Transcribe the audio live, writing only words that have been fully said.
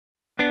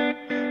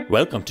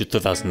Welcome to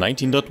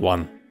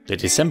 2019.1, the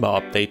December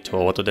update to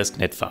Autodesk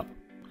Netfabb.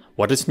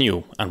 What is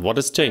new and what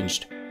has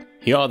changed?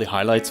 Here are the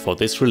highlights for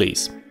this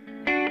release.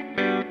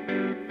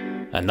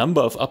 A number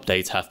of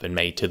updates have been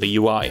made to the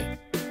UI.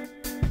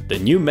 The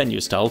new menu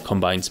style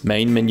combines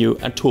main menu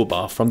and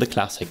toolbar from the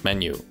classic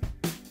menu.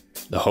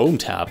 The Home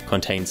tab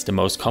contains the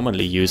most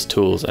commonly used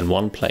tools in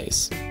one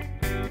place.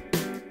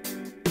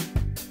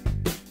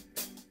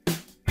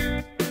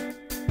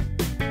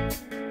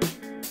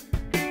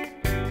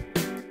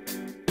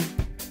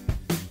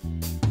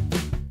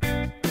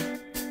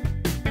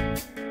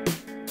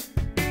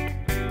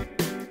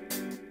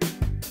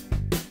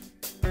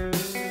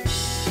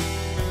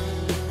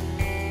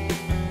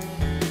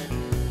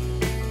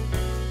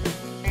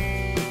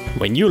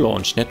 When you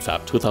launch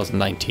Netfabb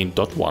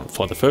 2019.1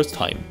 for the first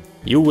time,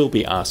 you will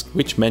be asked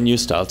which menu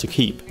style to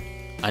keep,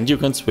 and you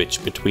can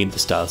switch between the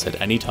styles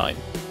at any time.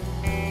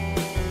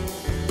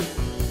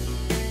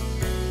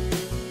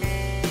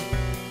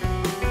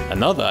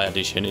 Another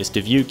addition is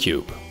the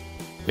Viewcube.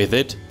 With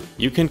it,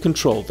 you can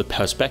control the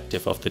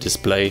perspective of the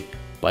display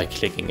by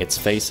clicking its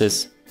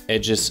faces,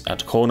 edges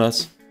and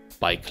corners,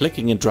 by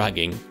clicking and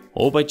dragging,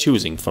 or by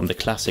choosing from the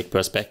classic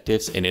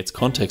perspectives in its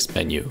context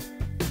menu.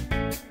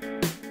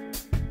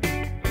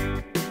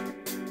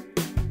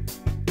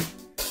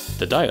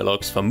 The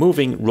dialogues for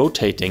moving,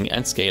 rotating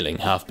and scaling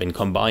have been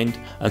combined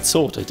and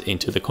sorted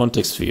into the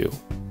context view.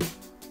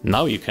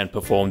 Now you can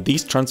perform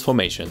these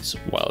transformations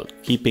while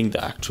keeping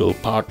the actual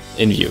part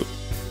in view.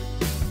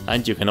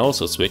 And you can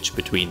also switch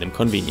between them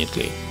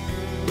conveniently.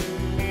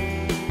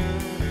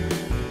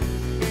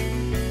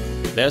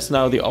 There's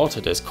now the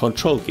Autodesk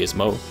Control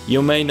Gizmo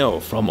you may know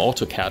from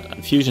AutoCAD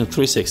and Fusion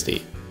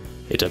 360.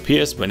 It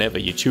appears whenever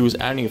you choose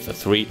any of the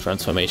three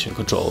transformation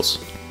controls.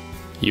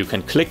 You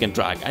can click and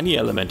drag any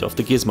element of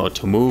the gizmo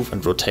to move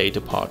and rotate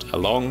a part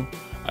along,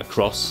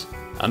 across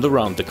and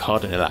around the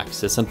cardinal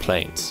axis and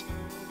planes.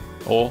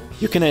 Or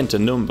you can enter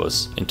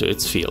numbers into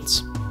its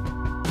fields.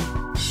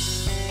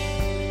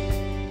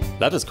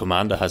 Lattice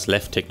Commander has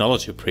left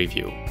technology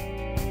preview.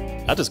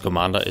 Lattice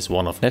Commander is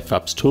one of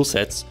Netfabb's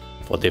toolsets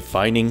for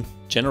defining,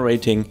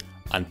 generating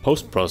and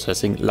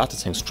post-processing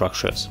latticing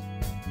structures.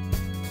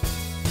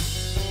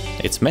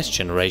 Its mesh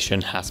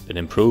generation has been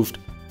improved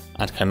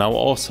and can now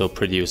also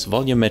produce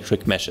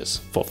volumetric meshes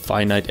for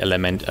finite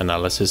element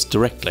analysis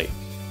directly.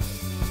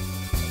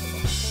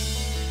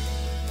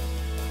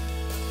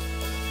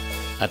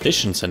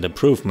 Additions and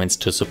improvements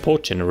to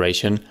support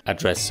generation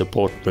address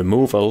support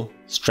removal,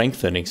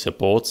 strengthening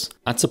supports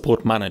and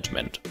support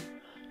management.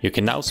 You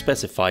can now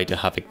specify to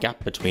have a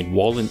gap between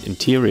wall and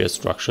interior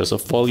structures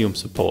of volume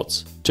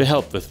supports to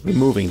help with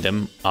removing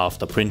them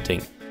after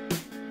printing.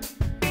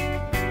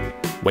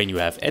 When you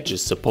have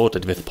edges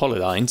supported with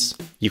polylines,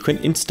 you can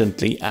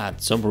instantly add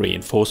some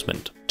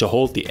reinforcement to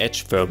hold the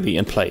edge firmly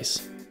in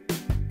place.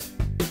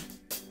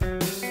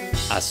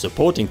 As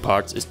supporting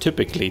parts is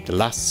typically the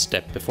last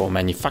step before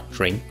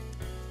manufacturing,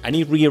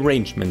 any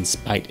rearrangements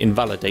might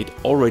invalidate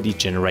already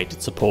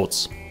generated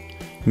supports.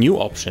 New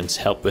options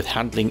help with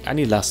handling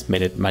any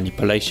last-minute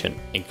manipulation,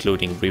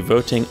 including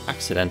reverting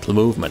accidental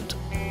movement.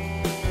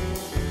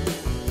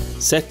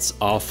 Sets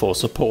are for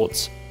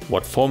supports,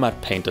 what format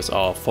painters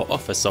are for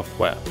office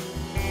software.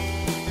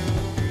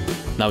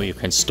 Now you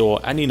can store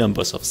any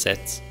numbers of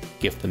sets,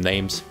 give them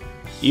names,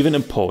 even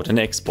import and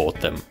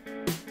export them.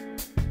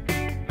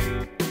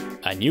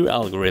 A new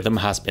algorithm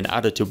has been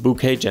added to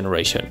Bouquet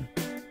Generation.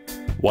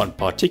 One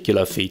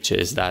particular feature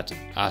is that,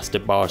 as the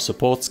bar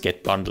supports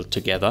get bundled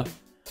together,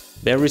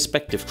 their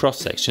respective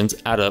cross-sections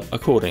add up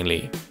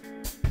accordingly.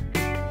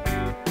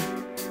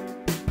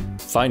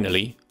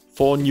 Finally,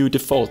 4 new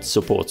default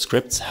support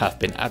scripts have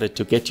been added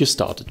to get you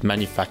started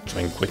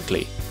manufacturing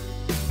quickly.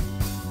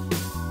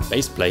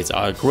 Baseplates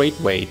are a great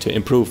way to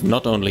improve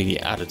not only the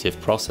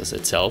additive process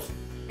itself,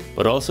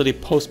 but also the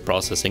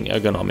post-processing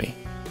ergonomy.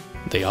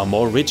 They are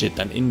more rigid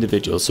than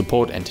individual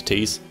support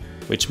entities,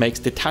 which makes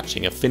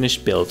detaching a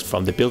finished build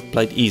from the build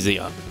plate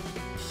easier.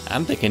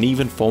 And they can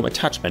even form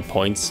attachment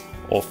points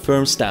or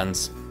firm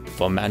stands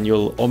for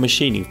manual or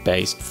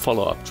machining-based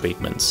follow-up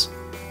treatments.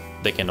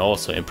 They can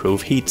also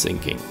improve heat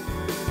sinking.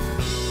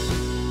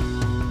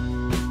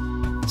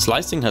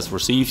 Slicing has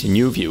received a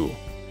new view.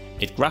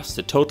 It graphs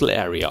the total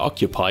area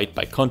occupied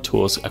by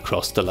contours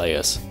across the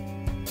layers.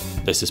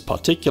 This is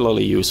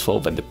particularly useful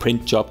when the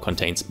print job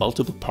contains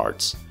multiple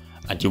parts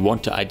and you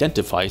want to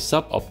identify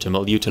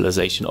suboptimal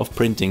utilization of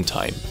printing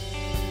time.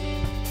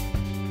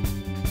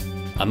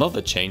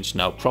 Another change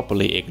now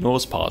properly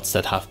ignores parts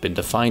that have been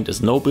defined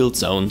as no-build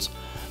zones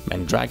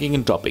when dragging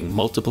and dropping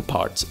multiple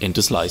parts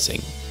into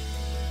slicing.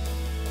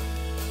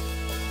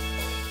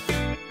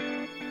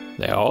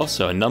 There are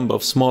also a number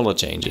of smaller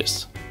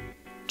changes.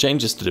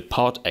 Changes to the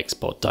part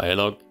export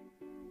dialog,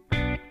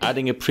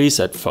 adding a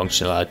preset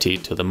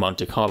functionality to the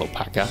Monte Carlo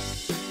packer,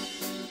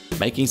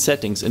 making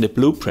settings in the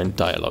blueprint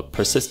dialog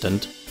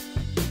persistent,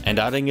 and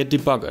adding a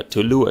debugger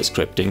to Lua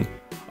scripting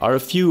are a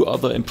few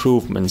other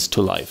improvements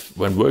to life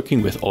when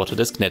working with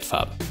Autodesk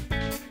Netfabb.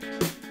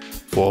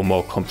 For a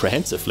more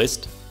comprehensive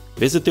list,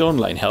 visit the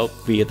online help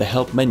via the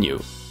help menu.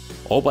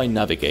 or by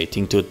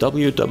navigating to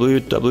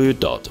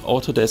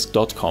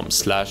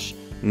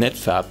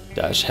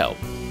www.autodesk.com/netfabb-help.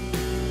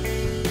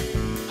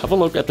 Have a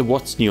look at the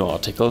What's New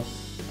article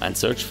and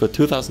search for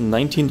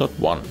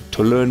 2019.1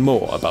 to learn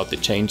more about the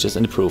changes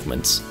and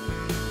improvements.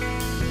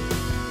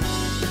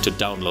 To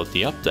download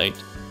the update,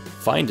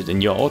 find it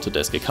in your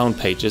Autodesk account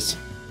pages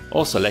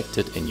or select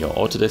it in your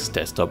Autodesk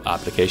desktop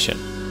application.